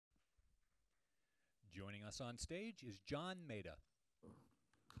us on stage is John Maeda.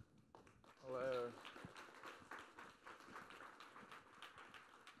 Hello.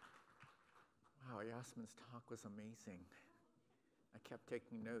 Wow, Yasmin's talk was amazing. I kept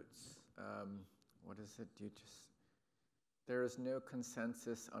taking notes. What is it? There is no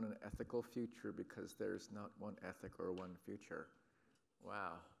consensus on an ethical future because there's not one ethic or one future.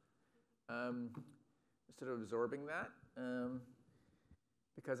 Wow. Sort of absorbing that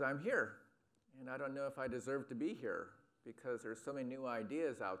because I'm here. And I don't know if I deserve to be here because there's so many new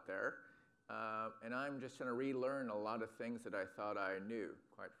ideas out there. And I'm just trying to relearn a lot of things that I thought I knew,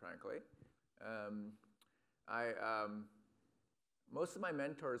 quite frankly. Most of my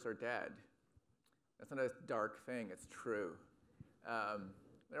mentors are dead. That's not a dark thing, it's true.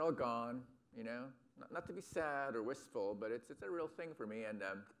 They're all gone, you know. Not to be sad or wistful, but it's a real thing for me. And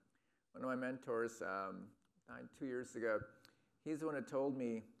one of my mentors died 2 years ago. He's the one who told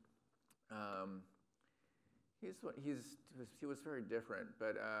me, he was very different,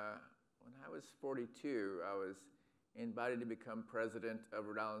 but when I was 42, I was invited to become president of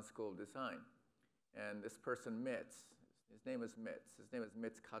Rhode Island School of Design. And this person, Mitz, his name is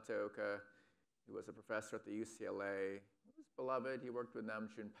Mitz Kataoka. He was a professor at the UCLA. He was beloved. He worked with Nam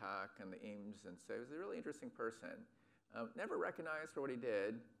June Pak and the Eames, and so he was a really interesting person. Never recognized for what he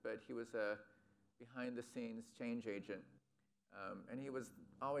did, but he was a behind-the-scenes change agent. And he was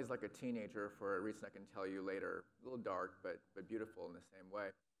always like a teenager for a reason I can tell you later. A little dark, but beautiful in the same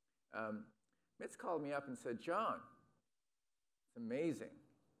way. Mitz called me up and said, "John, it's amazing.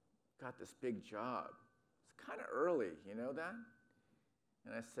 Got this big job. It's kind of early, you know that?"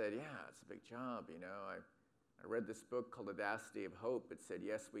 And I said, "Yeah, it's a big job, you know. I read this book called Audacity of Hope. It said,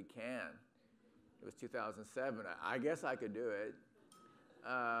 'Yes, we can.' It was 2007. I guess I could do it."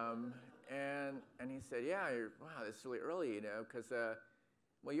 And he said, "Yeah, wow, this is really early, you know, because,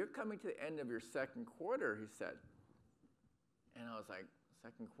 well, you're coming to the end of your second quarter," he said. And I was like,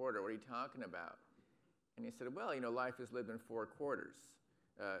 "Second quarter, what are you talking about?" And he said, "Well, you know, life is lived in 4 quarters,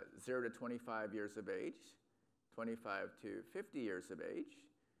 0 to 25 years of age, 25 to 50 years of age,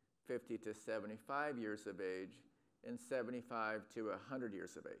 50 to 75 years of age, and 75 to 100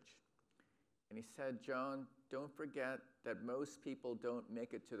 years of age." And he said, "John, don't forget that most people don't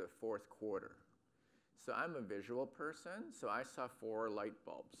make it to the 4th quarter." So I'm a visual person, so I saw 4 light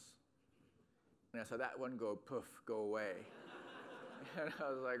bulbs. And I saw that one go poof, go away. And I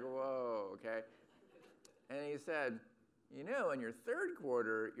was like, whoa, okay. And he said, "You know, in your 3rd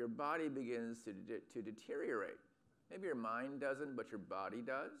quarter, your body begins to deteriorate. Maybe your mind doesn't, but your body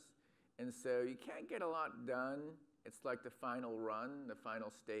does. And so you can't get a lot done. It's like the final run, the final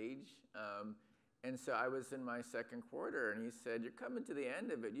stage." And so I was in my 2nd quarter, and he said, "You're coming to the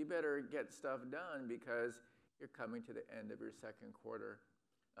end of it. You better get stuff done because you're coming to the end of your 2nd quarter."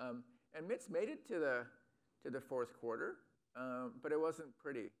 And Mitz made it to the 4th quarter, but it wasn't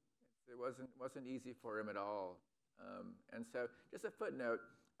pretty. It wasn't easy for him at all. And so, just a footnote,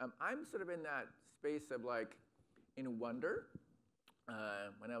 I'm sort of in that space of like in wonder.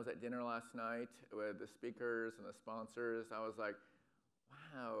 When I was at dinner last night with the speakers and the sponsors, I was like,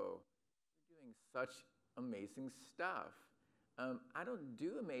 wow, you're doing such amazing stuff. I don't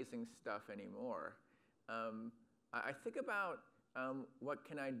do amazing stuff anymore. I think about what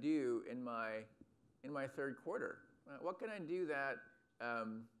can I do in my 3rd quarter? What can I do that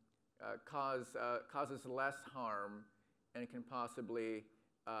causes less harm and can possibly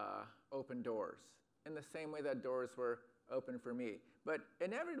open doors in the same way that doors were open for me? But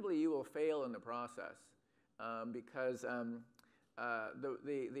inevitably, you will fail in the process because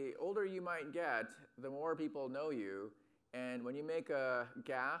the older you might get, the more people know you. And when you make a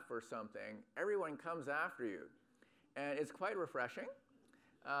gaffe or something, everyone comes after you. And it's quite refreshing.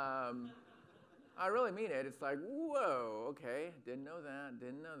 I really mean it. It's like, whoa, okay, didn't know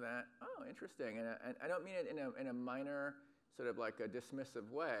that. Oh, interesting. And I don't mean it in a minor, sort of like a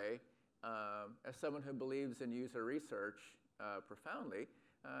dismissive way. As someone who believes in user research profoundly,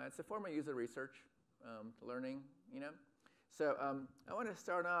 it's a form of user research, learning, you know. So I want to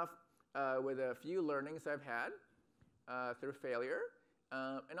start off with a few learnings I've had through failure.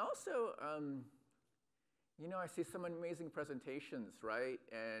 And also, you know, I see some amazing presentations, right?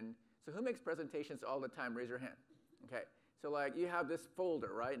 And so who makes presentations all the time? Raise your hand. Okay. So like you have this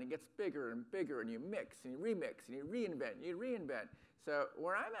folder, right? And it gets bigger and bigger, and you mix and you remix and you reinvent. So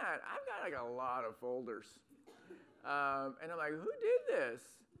where I'm at, I've got like a lot of folders. And I'm like, who did this?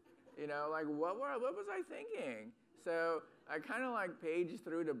 You know, like what was I thinking? So I kind of like page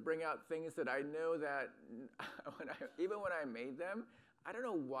through to bring out things that I know that even when I made them, I don't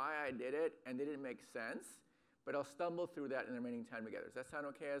know why I did it and they didn't make sense, but I'll stumble through that in the remaining time together. Does that sound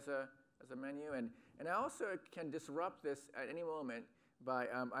okay as as a menu. And I also can disrupt this at any moment by,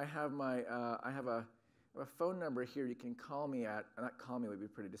 I have a phone number here you can call me at. Not call me would be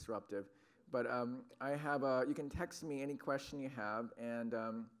pretty disruptive, but you can text me any question you have, and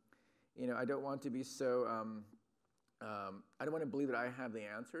I don't want to be so, I don't want to believe that I have the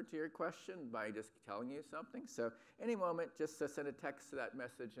answer to your question by just telling you something. So any moment, just send a text to that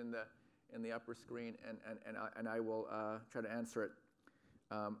message in the upper screen, and I will try to answer it.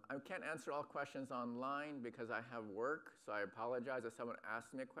 I can't answer all questions online because I have work, so I apologize if someone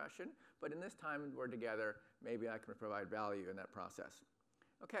asks me a question. But in this time we're together, maybe I can provide value in that process.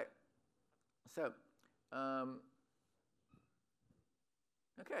 Okay, so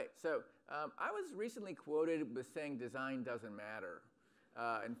I was recently quoted with saying design doesn't matter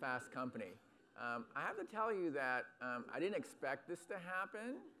in Fast Company. I have to tell you that I didn't expect this to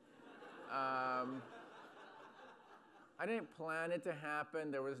happen. I didn't plan it to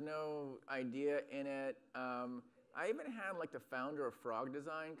happen. There was no idea in it. I even had like the founder of Frog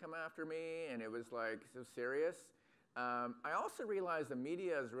Design come after me, and it was like so serious. I also realized the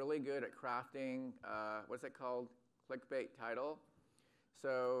media is really good at crafting, what's it called? Clickbait title.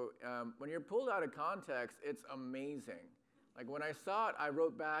 So when you're pulled out of context, it's amazing. Like when I saw it, I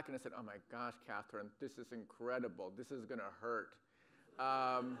wrote back and I said, oh my gosh, Catherine, this is incredible. This is gonna hurt.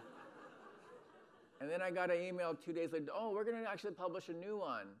 And then I got an email 2 days later, oh, we're gonna actually publish a new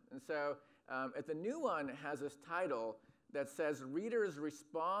one. And so if the new one has this title that says, readers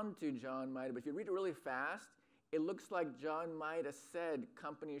respond to John Maeda, but if you read it really fast, it looks like John Maeda said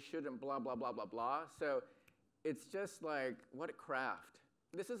companies shouldn't blah, blah, blah, blah, blah. So it's just like, what a craft.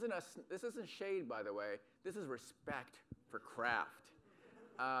 This isn't shade, by the way. This is respect for craft.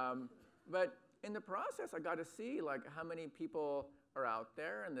 But in the process, I got to see like how many people are out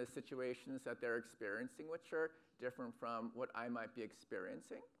there and the situations that they're experiencing, which are different from what I might be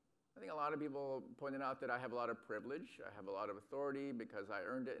experiencing. I think a lot of people pointed out that I have a lot of privilege. I have a lot of authority because I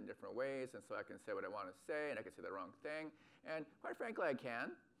earned it in different ways, and so I can say what I want to say, and I can say the wrong thing. And quite frankly, I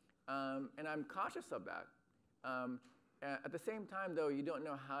can, and I'm cautious of that. At the same time, though, you don't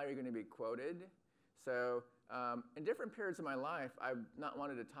know how you're going to be quoted. So in different periods of my life, I've not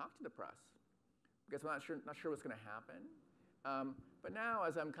wanted to talk to the press because I'm not sure what's going to happen. But now,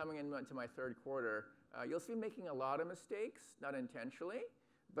 as I'm coming into my third quarter, you'll see me making a lot of mistakes, not intentionally,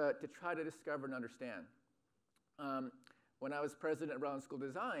 but to try to discover and understand. When I was president of Brown School of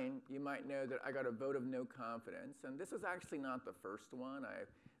Design, you might know that I got a vote of no confidence. And this is actually not the first one.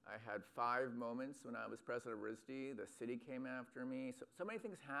 I had 5 moments when I was president of RISD. The city came after me. So many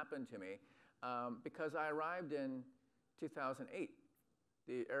things happened to me because I arrived in 2008,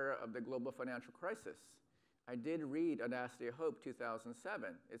 the era of the global financial crisis. I did read Audacity of Hope 2007.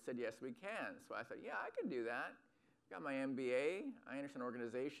 It said, yes, we can. So I thought, yeah, I can do that. Got my MBA. I understand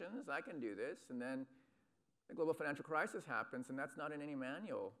organizations. I can do this. And then the global financial crisis happens, and that's not in any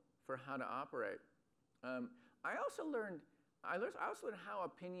manual for how to operate. I also learned how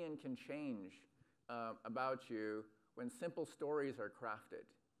opinion can change about you when simple stories are crafted.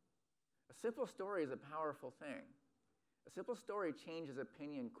 A simple story is a powerful thing. A simple story changes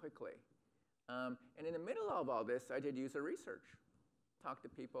opinion quickly. And in the middle of all this, I did user research. Talk to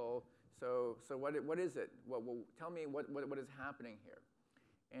people. So what is it? Well, tell me what is happening here.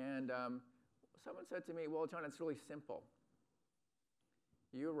 And someone said to me, well, John, it's really simple.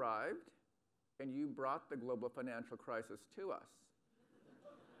 You arrived, and you brought the global financial crisis to us.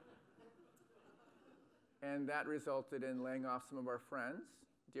 And that resulted in laying off some of our friends,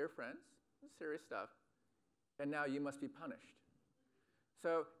 dear friends, serious stuff. And now you must be punished.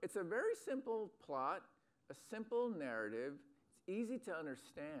 So it's a very simple plot, a simple narrative. It's easy to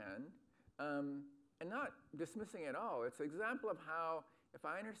understand, and not dismissing at all. It's an example of how, if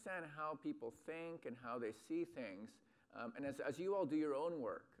I understand how people think and how they see things, and as you all do your own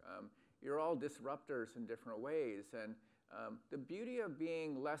work, you're all disruptors in different ways. And the beauty of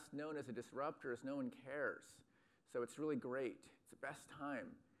being less known as a disruptor is no one cares. So it's really great. It's the best time.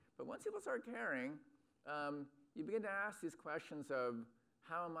 But once people start caring, you begin to ask these questions of,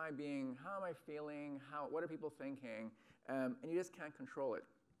 how am I feeling? What are people thinking? And you just can't control it.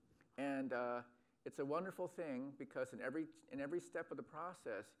 And it's a wonderful thing because in every step of the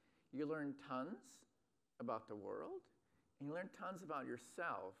process, you learn tons about the world, and you learn tons about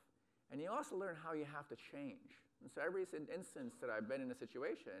yourself, and you also learn how you have to change. And so every instance that I've been in a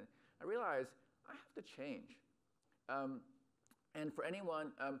situation, I realize I have to change. And for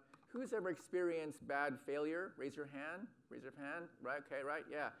anyone, who's ever experienced bad failure? Raise your hand. Raise your hand. Right? Okay, right?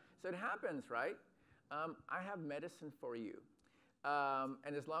 Yeah. So it happens, right? I have medicine for you.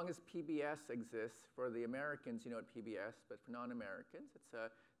 And as long as PBS exists, for the Americans, you know what PBS, but for non-Americans, it's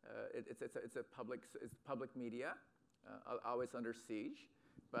It's public media, always under siege.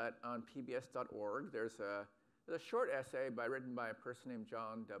 But on pbs.org, there's a short essay written by a person named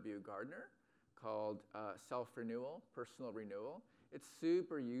John W. Gardner called Self-Renewal, Personal Renewal. It's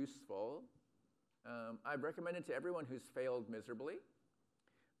super useful. I recommend it to everyone who's failed miserably.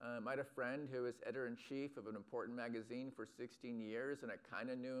 I had a friend who was editor-in-chief of an important magazine for 16 years, and I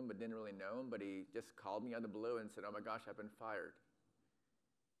kind of knew him but didn't really know him, but he just called me out of the blue and said, "Oh my gosh, I've been fired."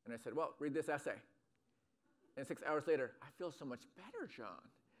 And I said, "Well, read this essay." And 6 hours later, "I feel so much better,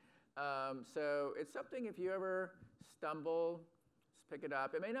 John." So it's something, if you ever stumble, just pick it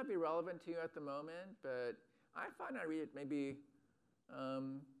up. It may not be relevant to you at the moment, but I find I read it maybe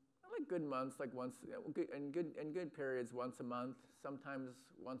like good months, like once, in good periods, once a month, sometimes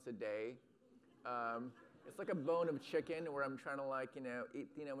once a day. It's like a bone of chicken where I'm trying to eat,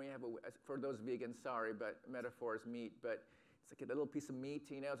 when you have for those vegans, sorry, but metaphor is meat, but it's like a little piece of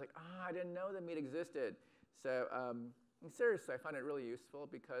meat, it's like, I didn't know that meat existed. So seriously, I find it really useful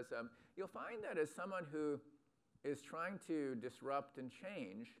because you'll find that as someone who is trying to disrupt and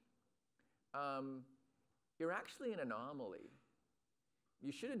change, you're actually an anomaly.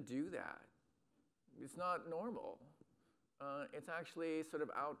 You shouldn't do that. It's not normal. It's actually sort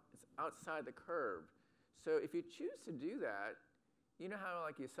of it's outside the curve. So if you choose to do that, you know how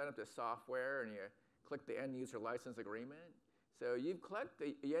you set up the software and you click the end user license agreement? So you've clicked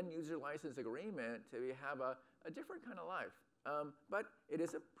the end user license agreement to have a different kind of life. But it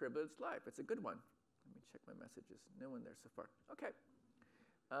is a privileged life. It's a good one. Let me check my messages. No one there so far. Okay.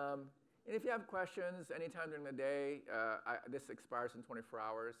 And if you have questions anytime during the day, this expires in 24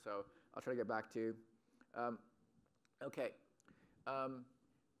 hours, so I'll try to get back to you. Okay.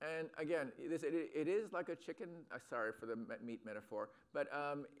 And again, it is like a chicken, sorry for the meat metaphor, but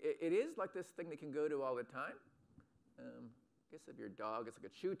it is like this thing that you can go to all the time. I guess if your dog, it's like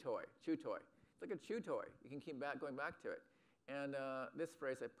a chew toy. It's like a chew toy. You can keep going back to it. And this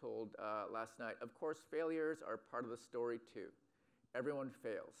phrase I pulled last night, "Of course, failures are part of the story too. Everyone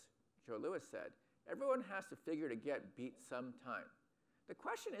fails." Joe Louis said, "Everyone has to figure to get beat sometime. The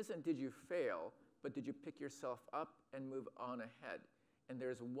question isn't did you fail, but did you pick yourself up and move on ahead? And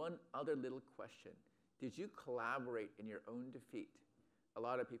there's one other little question. Did you collaborate in your own defeat?" A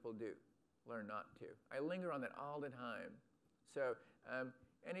lot of people do. Learn not to. I linger on that all the time. So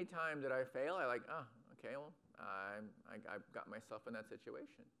anytime that I fail, I okay, well, I've got myself in that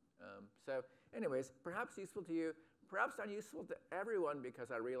situation. So anyways, perhaps useful to you, perhaps not useful to everyone because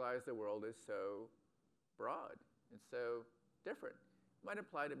I realize the world is so broad. It's so different. It might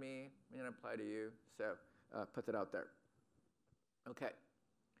apply to me, may not apply to you, so put that out there. Okay.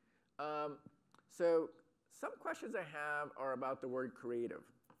 So some questions I have are about the word creative.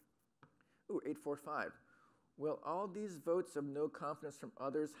 Ooh, 845. Will all these votes of no confidence from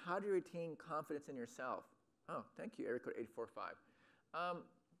others, how do you retain confidence in yourself? Oh, thank you, area code 845.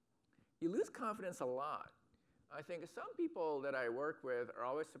 You lose confidence a lot. I think some people that I work with are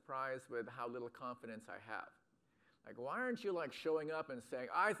always surprised with how little confidence I have. Like, why aren't you showing up and saying,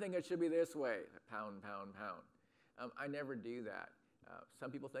 "I think it should be this way," pound, pound, pound. I never do that.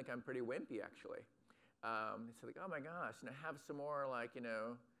 Some people think I'm pretty wimpy, actually. They say, "Oh my gosh, have some more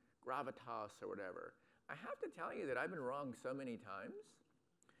gravitas or whatever." I have to tell you that I've been wrong so many times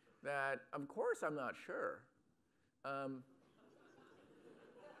that, of course, I'm not sure. I'm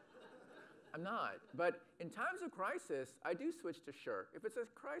not. But in times of crisis, I do switch to sure. If it's a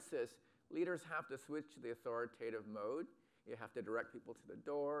crisis, leaders have to switch to the authoritative mode. You have to direct people to the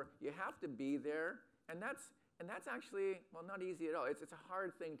door. You have to be there. And that's actually, well, not easy at all. It's a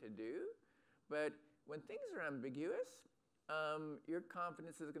hard thing to do. But when things are ambiguous, your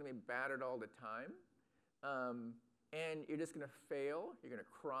confidence is going to be battered all the time. And you're just going to fail. You're going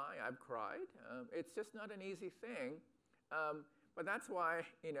to cry. I've cried. It's just not an easy thing. But that's why,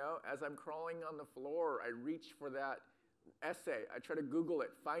 as I'm crawling on the floor, I reach for that essay. I try to Google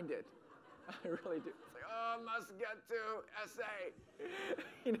it, find it. I really do. It's like, oh, must get to essay.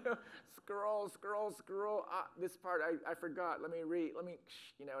 Scroll. This part I forgot. Let me read.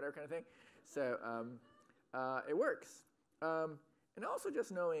 Whatever kind of thing. So it works. And also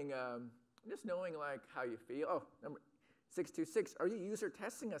just knowing how you feel. Oh, number 626. Are you user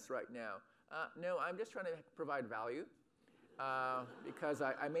testing us right now? No, I'm just trying to provide value. Because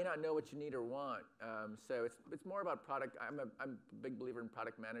I may not know what you need or want. So it's more about product. I'm a big believer in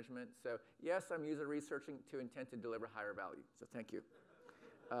product management. So yes, I'm user researching to intend to deliver higher value. So thank you.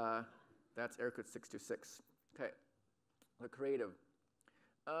 That's area code 626. Okay, the creative.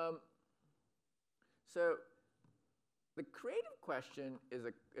 So the creative question is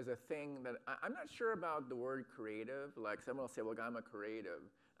a thing that I'm not sure about the word creative. Like someone will say, "Well, I'm a creative."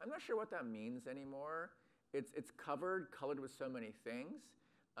 I'm not sure what that means anymore. It's colored with so many things.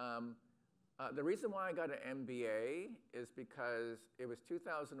 The reason why I got an MBA is because it was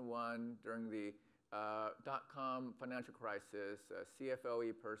 2001 during the dot-com financial crisis. A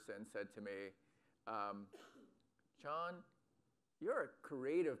CFOE person said to me, John, you're a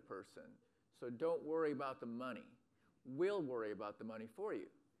creative person, so don't worry about the money. We'll worry about the money for you.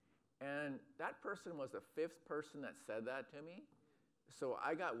 And that person was the 5th person that said that to me, so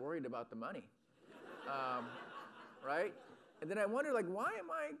I got worried about the money, right? And then I wondered, like, why am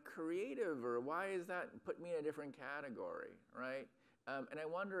I creative, or why is that put me in a different category, right? And I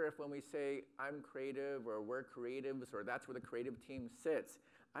wonder if when we say I'm creative, or we're creatives, or that's where the creative team sits,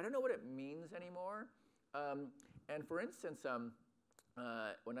 I don't know what it means anymore. And for instance,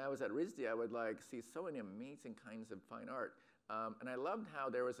 when I was at RISD, I would like see so many amazing kinds of fine art. And I loved how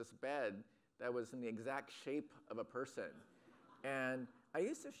there was this bed that was in the exact shape of a person. And I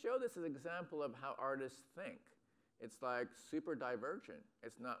used to show this as an example of how artists think. It's like super divergent.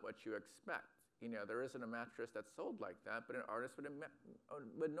 It's not what you expect. You know, there isn't a mattress that's sold like that, but an artist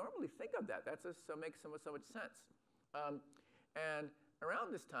would normally think of that. That just makes so much sense. And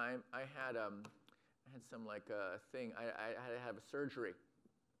around this time, I had some like thing. I had to have a surgery,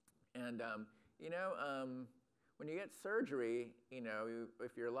 and when you get surgery, you know,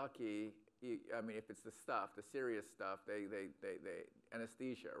 if you're lucky, I mean, if it's the serious stuff, they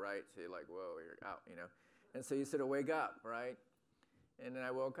anesthesia, right? So you're like, whoa, you're out, you know. And so you sort of wake up, right? And then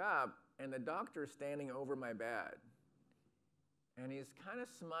I woke up, and the doctor's standing over my bed. And he's kind of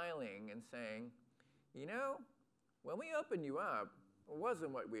smiling and saying, you know, when we opened you up, it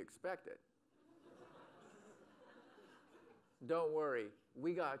wasn't what we expected. Don't worry,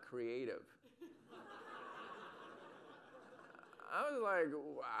 we got creative. I was like,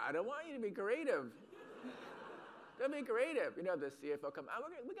 I don't want you to be creative. Don't be creative. You know, the CFO comes,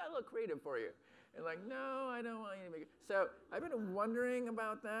 we got a little creative for you. And like, no, I don't want you to be. So I've been wondering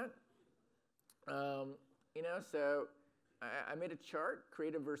about that. You know, so I made a chart,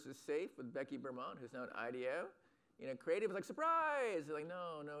 creative versus safe, with Becky Bermont, who's now at IDEO. You know, creative is like, surprise. They're like,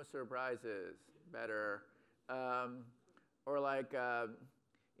 no surprises. Better. Or like,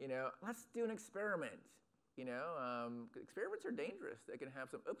 you know, let's do an experiment. You know, experiments are dangerous. They can have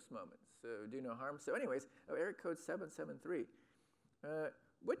some oops moments, so do no harm. So anyways, area code 773.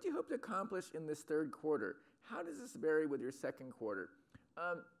 What do you hope to accomplish in this 3rd quarter? How does this vary with your 2nd quarter?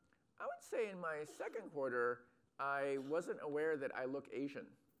 I would say in my 2nd quarter, I wasn't aware that I look Asian.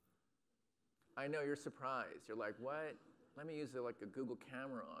 I know you're surprised. You're like, what? Let me use like a Google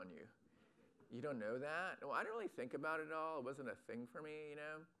camera on you. You don't know that? Well, I didn't really think about it at all. It wasn't a thing for me, you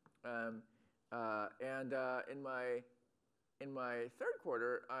know. In my 3rd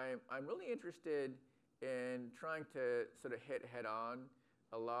quarter, I'm really interested in trying to sort of hit head on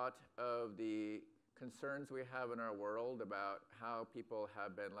a lot of the concerns we have in our world about how people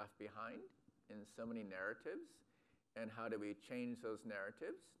have been left behind in so many narratives, and how do we change those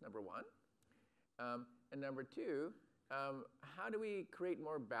narratives, number 1. And number 2, how do we create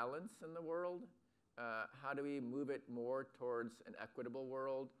more balance in the world? How do we move it more towards an equitable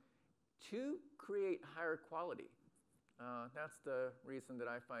world to create higher quality? That's the reason that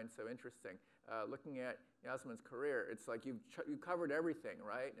I find so interesting. Looking at Yasmin's career, it's like you've covered everything,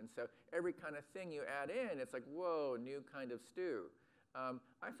 right? And so every kind of thing you add in, it's like, whoa, new kind of stew.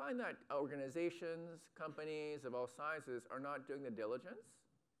 I find that organizations, companies of all sizes are not doing the diligence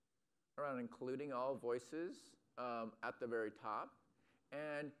around including all voices at the very top.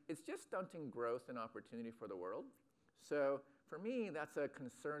 And it's just stunting growth and opportunity for the world. So for me, that's a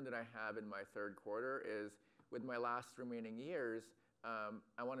concern that I have in my 3rd quarter is with my last remaining years,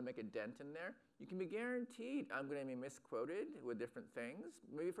 I want to make a dent in there. You can be guaranteed I'm going to be misquoted with different things,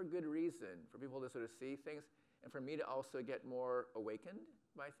 maybe for good reason, for people to sort of see things, and for me to also get more awakened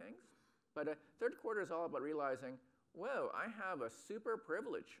by things. But 3rd quarter is all about realizing, whoa, I have a super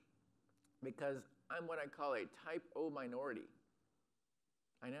privilege because I'm what I call a type O minority.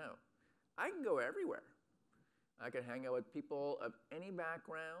 I know. I can go everywhere. I can hang out with people of any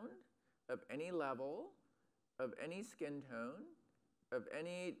background, of any level, of any skin tone, of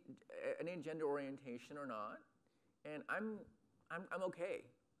any gender orientation or not, and I'm okay.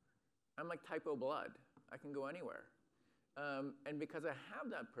 I'm like type O blood. I can go anywhere. And because I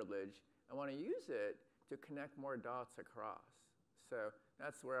have that privilege, I want to use it to connect more dots across. So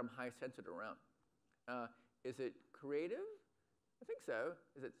that's where I'm high-centered around. Is it creative? I think so.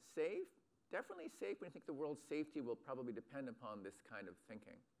 Is it safe? Definitely safe, but I think the world's safety will probably depend upon this kind of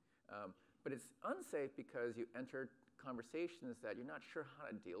thinking. But it's unsafe because you enter conversations that you're not sure how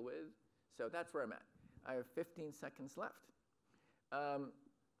to deal with. So that's where I'm at. I have 15 seconds left.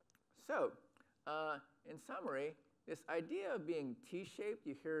 So, in summary, this idea of being T-shaped,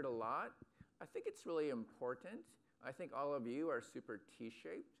 you hear it a lot. I think it's really important. I think all of you are super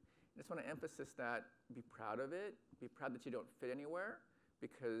T-shaped. I just want to emphasize that, be proud of it. Be proud that you don't fit anywhere,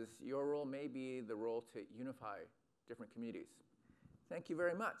 because your role may be the role to unify different communities. Thank you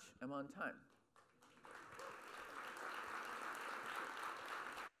very much. I'm on time.